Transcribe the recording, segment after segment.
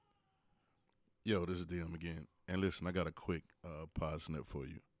Yo, this is DM again. And listen, I got a quick pod snip for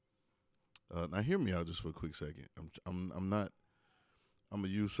you. Now, hear me out just for a quick second. I'm not. I'm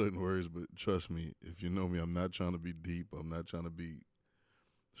gonna use certain words, but trust me, if you know me, I'm not trying to be deep. I'm not trying to be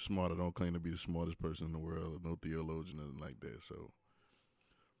smart. I don't claim to be the smartest person in the world, or no theologian, nothing like that. So,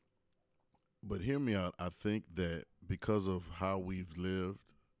 but hear me out. I think that because of how we've lived,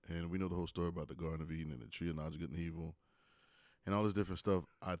 and we know the whole story about the Garden of Eden and the tree of knowledge of good and evil, and all this different stuff,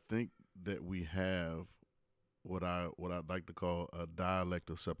 I think that we have what I'd like to call a dialect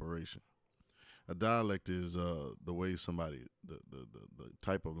of separation. A dialect is the way somebody the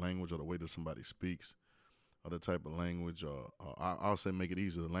type of language or the way that somebody speaks or the type of language or I'll say make it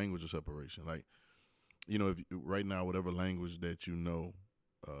easy the language of separation. Like if right now whatever language that you know,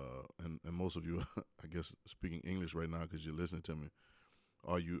 and most of you I guess speaking English right now because you're listening to me,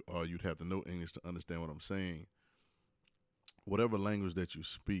 or you'd have to know English to understand what I'm saying. Whatever language that you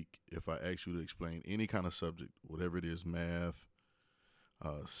speak, if I ask you to explain any kind of subject, whatever it is, math,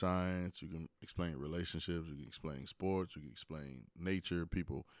 science, you can explain relationships, you can explain sports, you can explain nature,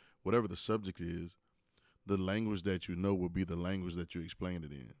 people, whatever the subject is, the language that you know will be the language that you explain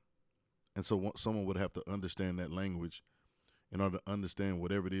it in. And so someone would have to understand that language in order to understand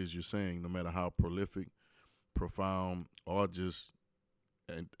whatever it is you're saying, no matter how prolific, profound, or just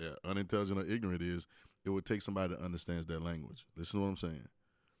unintelligent or ignorant it is. It would take somebody that understands that language. Listen to what I'm saying.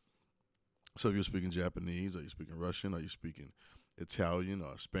 So if you're speaking Japanese, or you're speaking Russian, or you're speaking Italian,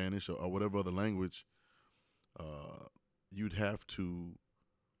 or Spanish, or whatever other language, uh, you'd have to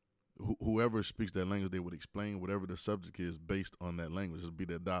whoever speaks that language, they would explain whatever the subject is based on that language. It'd be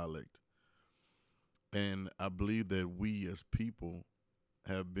their dialect. And I believe that we as people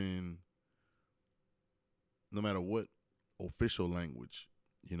have been, no matter what official language,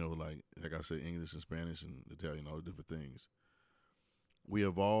 like I said, English and Spanish and Italian, all the different things, we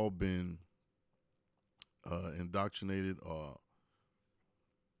have all been indoctrinated or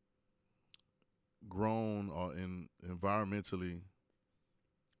grown or environmentally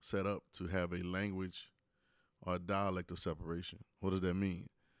set up to have a language or a dialect of separation. What does that mean?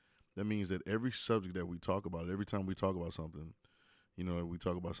 That means that every subject that we talk about, every time we talk about something, we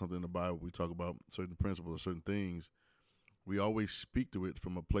talk about something in the Bible, we talk about certain principles or certain things, we always speak to it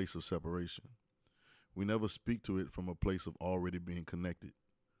from a place of separation. We never speak to it from a place of already being connected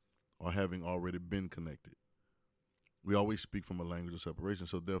or having already been connected. We always speak from a language of separation.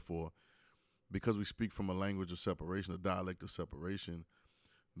 So therefore, because we speak from a language of separation, a dialect of separation,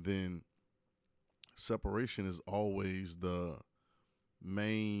 then separation is always the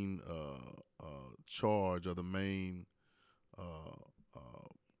main charge or the main uh,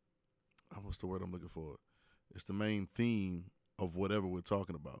 what's the word I'm looking for? It's the main theme of whatever we're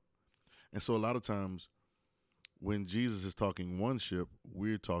talking about. And so a lot of times when Jesus is talking one ship,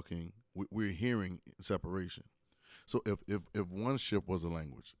 we're hearing separation. So if one ship was a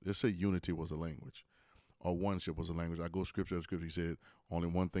language, let's say unity was a language, or one ship was a language. I go scripture to scripture. He said only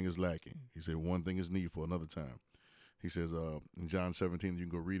one thing is lacking. He said one thing is needful another time. He says in John 17, you can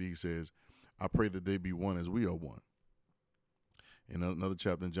go read it. He says, I pray that they be one as we are one. In another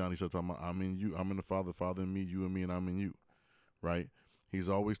chapter in John, he starts talking about, I'm in you, I'm in the Father, Father in me, you in me, and I'm in you. Right? He's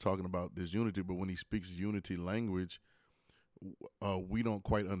always talking about this unity, but when he speaks unity language, we don't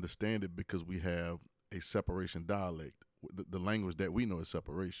quite understand it because we have a separation dialect. The language that we know is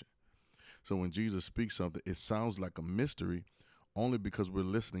separation. So when Jesus speaks something, it sounds like a mystery only because we're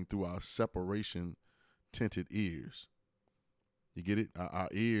listening through our separation tinted ears. You get it? Our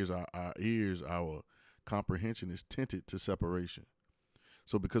comprehension is tinted to separation.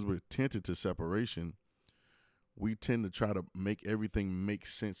 So because we're tinted to separation, we tend to try to make everything make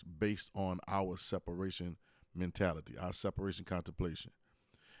sense based on our separation mentality, our separation contemplation.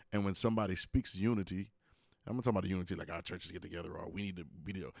 And when somebody speaks unity, I'm not talking about the unity like our churches get together or we need to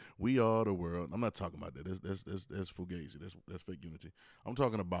be we are the world. I'm not talking about that. That's fugazi. That's fake unity. I'm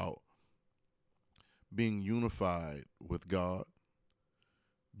talking about being unified with God,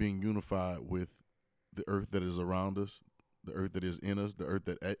 being unified with the earth that is around us, the earth that is in us, the earth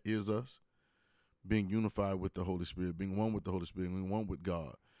that is us, being unified with the Holy Spirit, being one with the Holy Spirit, being one with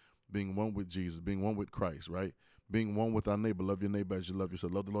God, being one with Jesus, being one with Christ, right? Being one with our neighbor. Love your neighbor as you love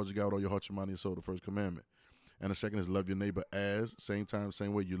yourself. Love the Lord your God with all your heart, your mind, and your soul, the first commandment. And the second is love your neighbor as, same time,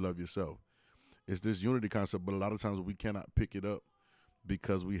 same way you love yourself. It's this unity concept, but a lot of times we cannot pick it up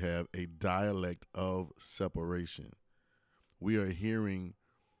because we have a dialect of separation. We are hearing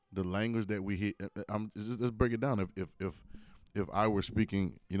the language that we hear. Let's break it down. If I were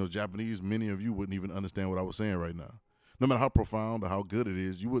speaking, Japanese, many of you wouldn't even understand what I was saying right now. No matter how profound or how good it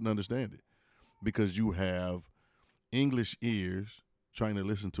is, you wouldn't understand it because you have English ears trying to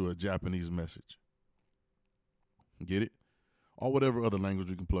listen to a Japanese message. Get it? Or whatever other language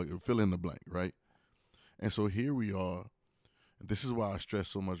we can plug, fill in the blank, right? And so here we are. And this is why I stress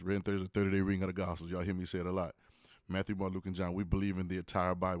so much. RedIn30 is a 30-day reading of the Gospels. Y'all hear me say it a lot. Matthew, Mark, Luke, and John. We believe in the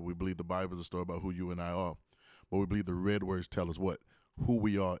entire Bible. We believe the Bible is a story about who you and I are. But we believe the red words tell us what? Who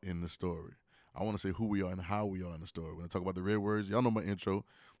we are in the story. I want to say who we are and how we are in the story. When I talk about the red words, y'all know my intro.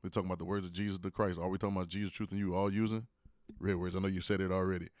 We're talking about the words of Jesus the Christ. Are we talking about Jesus, truth, and you all using red words? I know you said it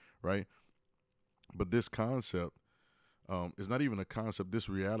already, right? But this concept is not even a concept. This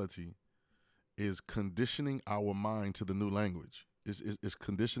reality is conditioning our mind to the new language. It's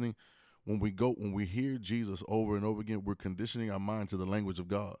conditioning. When we hear Jesus over and over again, we're conditioning our mind to the language of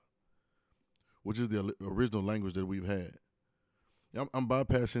God, which is the original language that we've had. I'm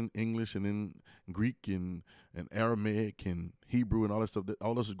bypassing English and then Greek and Aramaic and Hebrew and all that stuff.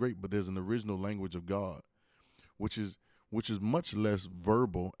 All this is great, but there's an original language of God, which is much less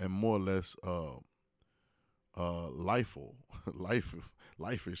verbal and more or less lifeful,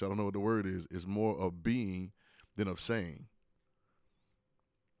 life-ish. I don't know what the word is. It's more of being than of saying.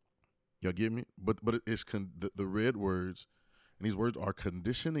 Y'all get me? But it's the red words, and these words are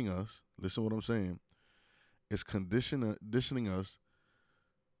conditioning us. Listen to what I'm saying. It's conditioning us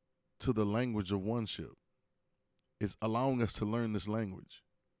to the language of oneship. It's allowing us to learn this language.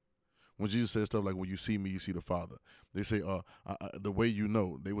 When Jesus says stuff like, when you see me, you see the Father. They say, the way you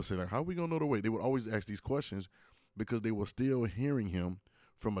know. They would say, like, how are we going to know the way? They would always ask these questions because they were still hearing him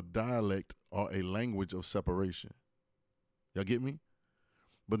from a dialect or a language of separation. Y'all get me?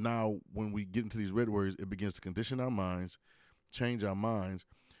 But now when we get into these red words, it begins to condition our minds, change our minds.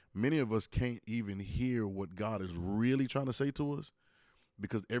 Many of us can't even hear what God is really trying to say to us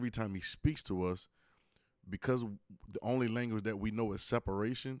because every time he speaks to us, because the only language that we know is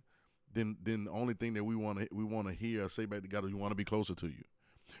separation, then the only thing that we want to hear or say back to God is we want to be closer to you.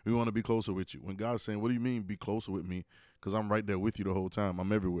 We want to be closer with you. When God's saying, what do you mean be closer with me? Because I'm right there with you the whole time.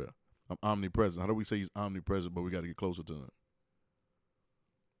 I'm everywhere. I'm omnipresent. How do we say he's omnipresent, but we got to get closer to him?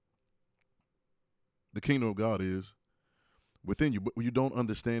 The kingdom of God is within you, but you don't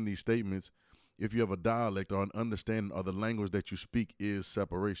understand these statements if you have a dialect or an understanding of the language that you speak is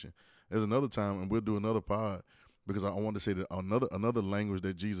separation. There's another time, and we'll do another pod, because I want to say that another language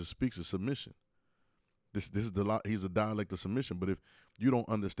that Jesus speaks is submission. This is he's a dialect of submission. But if you don't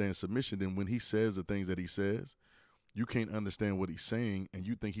understand submission, then when he says the things that he says, you can't understand what he's saying, and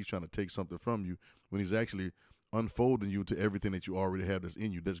you think he's trying to take something from you when he's actually unfolding you to everything that you already have that's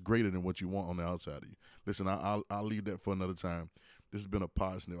in you, that's greater than what you want on the outside of you. Listen, I'll leave that for another time. This has been a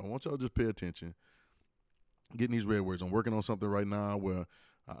PodSnip. I want y'all to just pay attention, getting these red words. I'm working on something right now where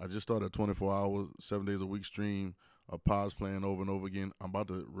I just started a 24-hour, 7 days a week stream of pods playing over and over again. I'm about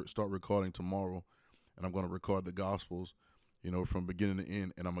to start recording tomorrow, and I'm going to record the Gospels, from beginning to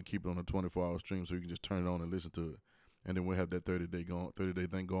end, and I'm going to keep it on a 24-hour stream so you can just turn it on and listen to it. And then we'll have that 30-day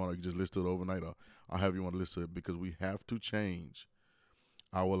thing going, or you can just listen to it overnight, or however you want to listen to it, because we have to change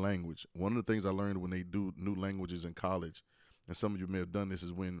our language. One of the things I learned when they do new languages in college, and some of you may have done this,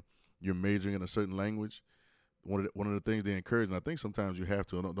 is when you're majoring in a certain language, one of the things they encourage, and I think sometimes you have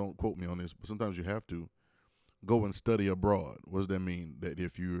to, don't quote me on this, but sometimes you have to go and study abroad. What does that mean? That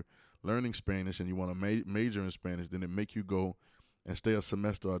if you're learning Spanish and you want to major in Spanish, then it make you go and stay a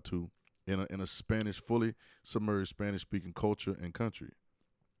semester or two in a Spanish, fully submerged Spanish-speaking culture and country.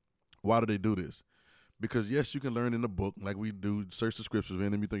 Why do they do this? Because, yes, you can learn in the book, like we do, search the scriptures,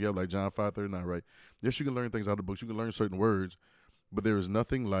 and then you think you have like John 5:39, right? Yes, you can learn things out of the books. You can learn certain words, but there is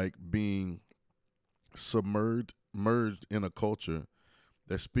nothing like being merged in a culture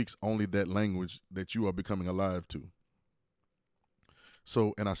that speaks only that language that you are becoming alive to.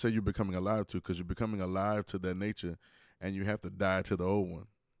 So, and I say you're becoming alive to because you're becoming alive to that nature, and you have to die to the old one.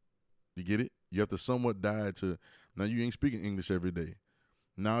 You get it? You have to somewhat die to, now you ain't speaking English every day.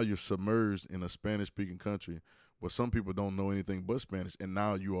 Now you're submerged in a Spanish-speaking country where some people don't know anything but Spanish, and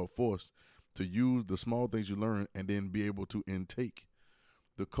now you are forced to use the small things you learn and then be able to intake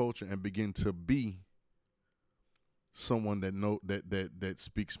the culture and begin to be someone that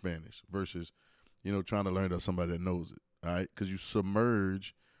speaks Spanish versus, trying to learn to somebody that knows it. All right, because you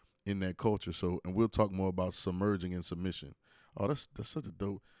submerge in that culture. So, and we'll talk more about submerging and submission. Oh, that's such a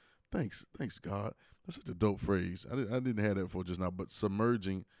dope. Thanks, God. That's such a dope phrase. I didn't have that for just now, but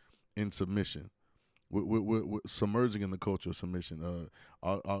submerging in submission. We're submerging in the culture of submission.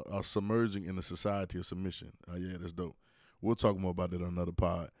 Submerging in the society of submission. Yeah, that's dope. We'll talk more about that on another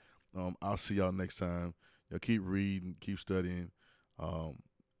pod. I'll see y'all next time. Y'all keep reading, keep studying,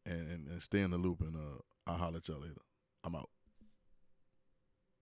 and stay in the loop, and I'll holler at y'all later. I'm out.